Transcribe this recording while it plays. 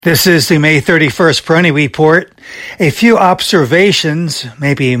This is the May 31st Peroni Report. A few observations,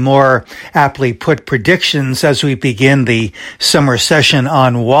 maybe more aptly put predictions as we begin the summer session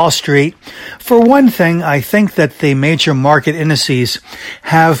on Wall Street. For one thing, I think that the major market indices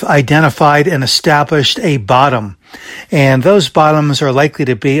have identified and established a bottom. And those bottoms are likely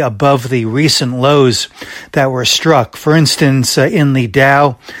to be above the recent lows that were struck. For instance, in the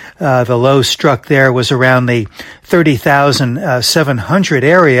Dow, the low struck there was around the 30,700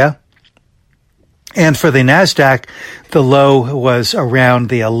 area. And for the NASDAQ, the low was around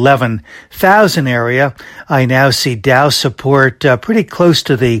the 11,000 area. I now see Dow support pretty close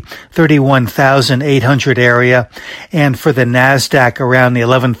to the 31,800 area, and for the NASDAQ around the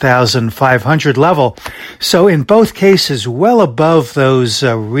 11,500 level. So in both cases, well above those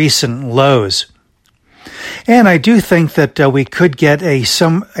recent lows. And I do think that we could get a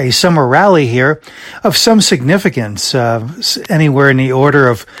summer rally here of some significance, anywhere in the order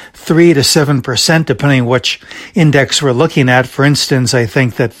of 3 to 7%, depending on which index we're looking at. For instance, I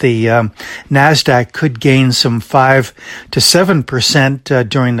think that the NASDAQ could gain some 5 to 7%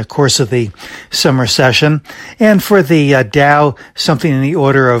 during the course of the summer session. And for the Dow, something in the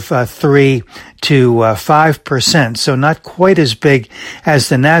order of 3 to 5%, so not quite as big as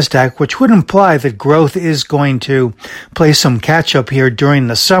the NASDAQ, which would imply that growth is going to play some catch-up here during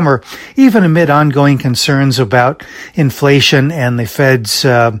the summer, even amid ongoing concerns about inflation and the Fed's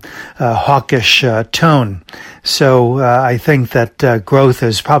hawkish tone. So I think that growth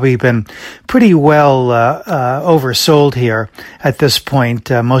has probably been pretty well oversold here at this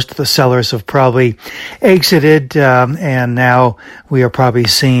point. Most of the sellers have probably exited, and now we are probably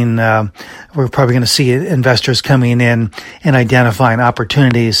seeing we're probably going to see investors coming in and identifying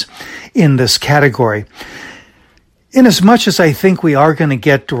opportunities in this category. In as much as I think we are going to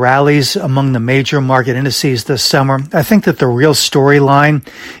get rallies among the major market indices this summer, I think that the real storyline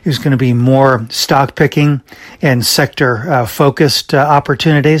is going to be more stock picking and sector focused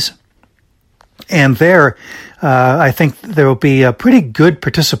opportunities. And there, I think there will be a pretty good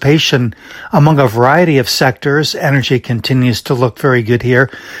participation among a variety of sectors. Energy continues to look very good here.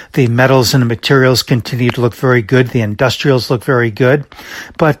 The metals and the materials continue to look very good. The industrials look very good.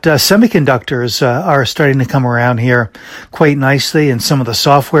 But semiconductors are starting to come around here quite nicely, and some of the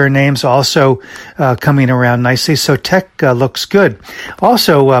software names also coming around nicely. So tech looks good.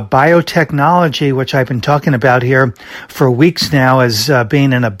 Also, biotechnology, which I've been talking about here for weeks now as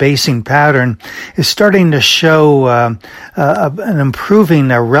being in a basing pattern, is starting to show an improving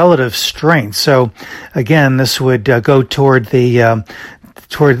relative strength. So again, this would go toward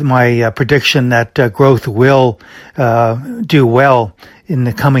my prediction that growth will do well in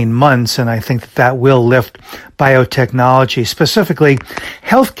the coming months, and I think that will lift biotechnology, specifically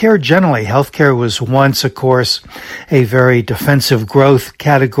healthcare generally. Healthcare was once, of course, a very defensive growth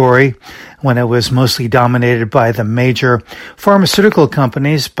category when it was mostly dominated by the major pharmaceutical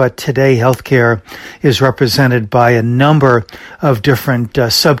companies, but today healthcare is represented by a number of different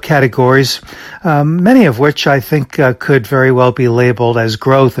subcategories, many of which I think could very well be labeled as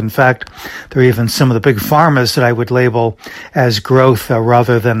growth. In fact, there are even some of the big pharmas that I would label as growth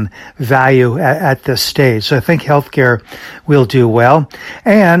rather than value at this stage. So I think healthcare will do well.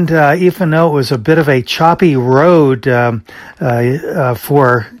 And even though it was a bit of a choppy road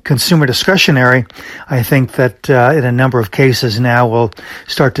for consumer discretionary, I think that in a number of cases now we'll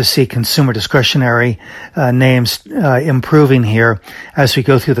start to see consumer discretionary names improving here as we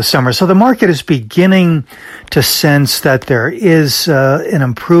go through the summer. So the market is beginning to sense that there is an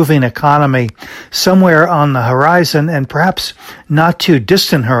improving economy somewhere on the horizon, and perhaps not too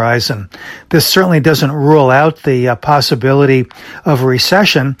distant horizon. This certainly doesn't rule out the possibility of a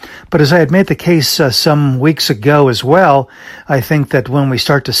recession, but as I had made the case some weeks ago as well, I think that when we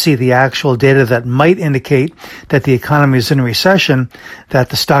start to see the actual data that might indicate that the economy is in recession, that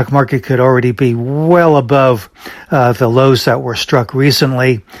the stock market could already be well above the lows that were struck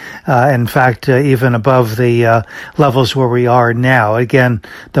recently. In fact, even above the levels where we are now. Again,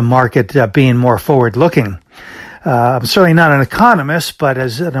 the market being more forward-looking. I'm certainly not an economist, but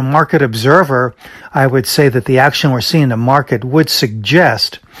as a market observer, I would say that the action we're seeing in the market would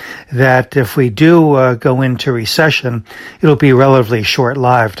suggest that if we do go into recession, it'll be relatively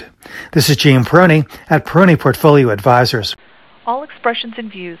short-lived. This is Gene Peroni at Peroni Portfolio Advisors. All expressions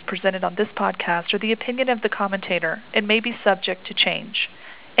and views presented on this podcast are the opinion of the commentator and may be subject to change.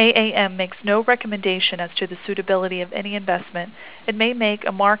 AAM makes no recommendation as to the suitability of any investment and may make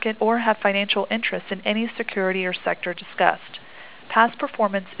a market or have financial interest in any security or sector discussed. Past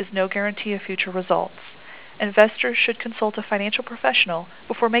performance is no guarantee of future results. Investors should consult a financial professional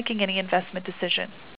before making any investment decision.